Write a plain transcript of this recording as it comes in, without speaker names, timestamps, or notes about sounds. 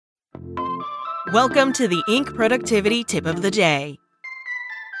Welcome to the Inc. Productivity Tip of the Day.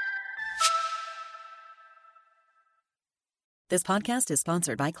 This podcast is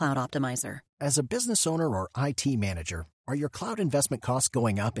sponsored by Cloud Optimizer. As a business owner or IT manager, are your cloud investment costs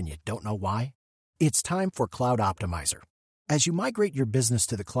going up and you don't know why? It's time for Cloud Optimizer. As you migrate your business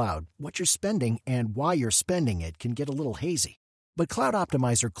to the cloud, what you're spending and why you're spending it can get a little hazy. But Cloud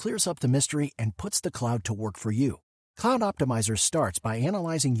Optimizer clears up the mystery and puts the cloud to work for you. Cloud Optimizer starts by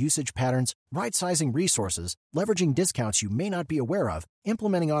analyzing usage patterns, right-sizing resources, leveraging discounts you may not be aware of,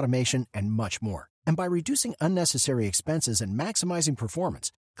 implementing automation, and much more. And by reducing unnecessary expenses and maximizing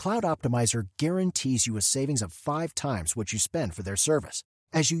performance, Cloud Optimizer guarantees you a savings of 5 times what you spend for their service.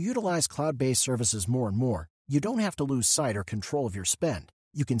 As you utilize cloud-based services more and more, you don't have to lose sight or control of your spend.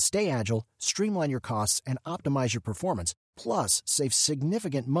 You can stay agile, streamline your costs, and optimize your performance, plus save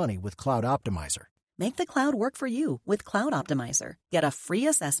significant money with Cloud Optimizer. Make the cloud work for you with Cloud Optimizer. Get a free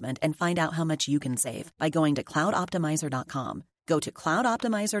assessment and find out how much you can save by going to cloudoptimizer.com. Go to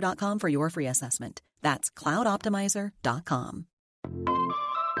cloudoptimizer.com for your free assessment. That's cloudoptimizer.com.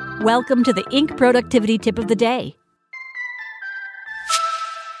 Welcome to the Inc. Productivity Tip of the Day.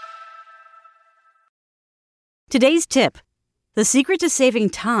 Today's tip: the secret to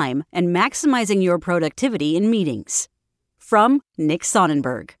saving time and maximizing your productivity in meetings. From Nick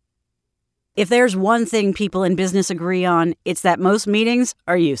Sonnenberg. If there's one thing people in business agree on, it's that most meetings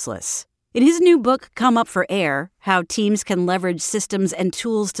are useless. In his new book, Come Up for Air, How Teams Can Leverage Systems and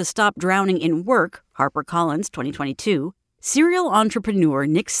Tools to Stop Drowning in Work, HarperCollins 2022, serial entrepreneur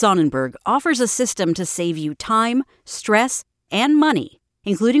Nick Sonnenberg offers a system to save you time, stress, and money,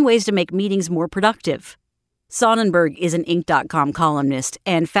 including ways to make meetings more productive. Sonnenberg is an Inc.com columnist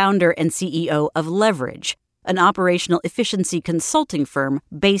and founder and CEO of Leverage, an operational efficiency consulting firm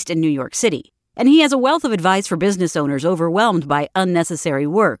based in New York City. And he has a wealth of advice for business owners overwhelmed by unnecessary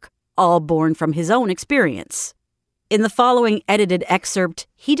work, all born from his own experience. In the following edited excerpt,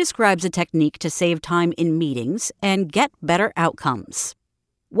 he describes a technique to save time in meetings and get better outcomes.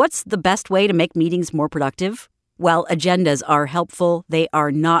 What's the best way to make meetings more productive? While agendas are helpful, they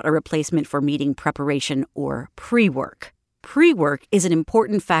are not a replacement for meeting preparation or pre-work. Pre-work is an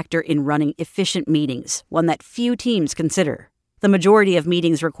important factor in running efficient meetings, one that few teams consider. The majority of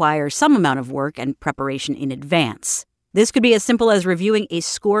meetings require some amount of work and preparation in advance. This could be as simple as reviewing a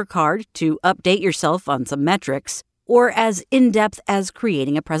scorecard to update yourself on some metrics, or as in-depth as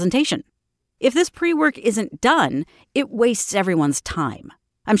creating a presentation. If this pre-work isn't done, it wastes everyone's time.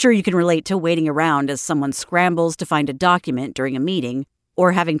 I'm sure you can relate to waiting around as someone scrambles to find a document during a meeting,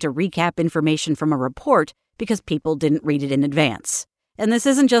 or having to recap information from a report because people didn't read it in advance. And this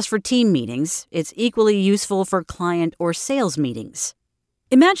isn't just for team meetings, it's equally useful for client or sales meetings.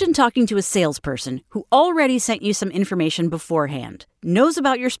 Imagine talking to a salesperson who already sent you some information beforehand, knows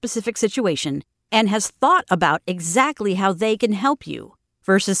about your specific situation, and has thought about exactly how they can help you,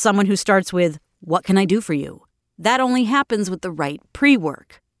 versus someone who starts with, "What can I do for you?" That only happens with the right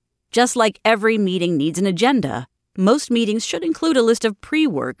pre-work. Just like every meeting needs an agenda, most meetings should include a list of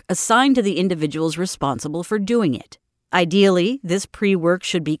pre-work assigned to the individuals responsible for doing it. Ideally, this pre-work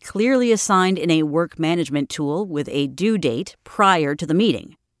should be clearly assigned in a work management tool with a due date prior to the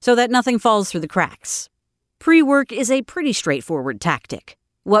meeting, so that nothing falls through the cracks. Pre-work is a pretty straightforward tactic.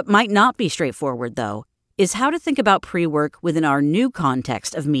 What might not be straightforward, though, is how to think about pre-work within our new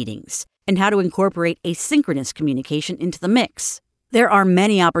context of meetings, and how to incorporate asynchronous communication into the mix. There are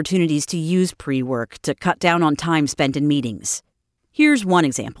many opportunities to use pre-work to cut down on time spent in meetings. Here's one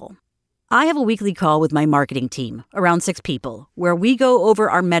example. I have a weekly call with my marketing team, around 6 people, where we go over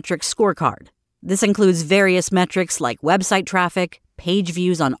our metrics scorecard. This includes various metrics like website traffic, page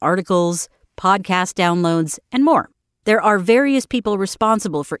views on articles, podcast downloads, and more. There are various people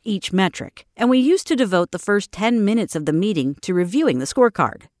responsible for each metric, and we used to devote the first 10 minutes of the meeting to reviewing the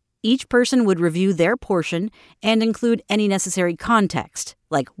scorecard. Each person would review their portion and include any necessary context,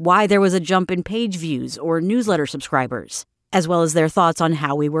 like why there was a jump in page views or newsletter subscribers, as well as their thoughts on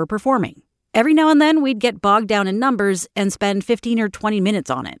how we were performing. Every now and then, we'd get bogged down in numbers and spend 15 or 20 minutes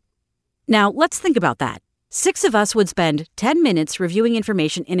on it. Now, let's think about that. 6 of us would spend 10 minutes reviewing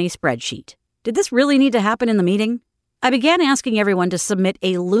information in a spreadsheet. Did this really need to happen in the meeting? I began asking everyone to submit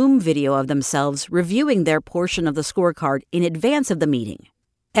a Loom video of themselves reviewing their portion of the scorecard in advance of the meeting.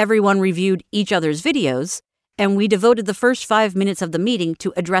 Everyone reviewed each other's videos, and we devoted the first 5 minutes of the meeting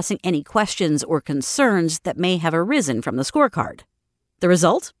to addressing any questions or concerns that may have arisen from the scorecard. The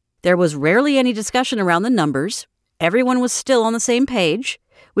result? There was rarely any discussion around the numbers. Everyone was still on the same page.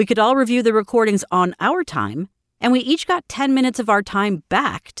 We could all review the recordings on our time, and we each got 10 minutes of our time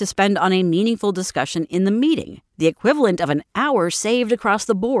back to spend on a meaningful discussion in the meeting, the equivalent of an hour saved across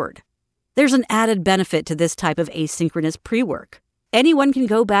the board. There's an added benefit to this type of asynchronous pre-work. Anyone can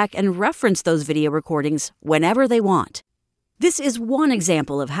go back and reference those video recordings whenever they want. This is one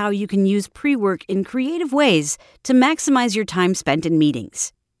example of how you can use pre-work in creative ways to maximize your time spent in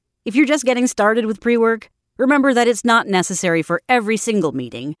meetings. If you're just getting started with pre-work, remember that it's not necessary for every single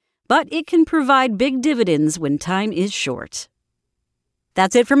meeting, but it can provide big dividends when time is short.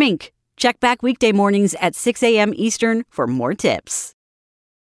 That's it from Inc. Check back weekday mornings at 6 a.m. Eastern for more tips.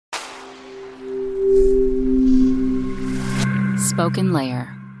 Spoken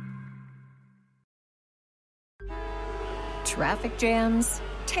Layer. Traffic jams,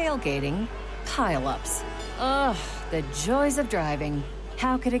 tailgating, pile-ups. Ugh, the joys of driving.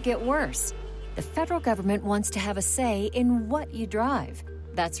 How could it get worse? The federal government wants to have a say in what you drive.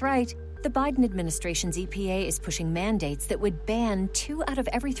 That's right. The Biden administration's EPA is pushing mandates that would ban 2 out of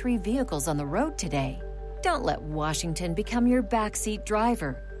every 3 vehicles on the road today. Don't let Washington become your backseat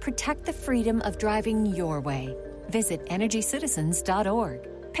driver. Protect the freedom of driving your way. Visit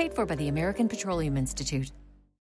EnergyCitizens.org. Paid for by the American Petroleum Institute.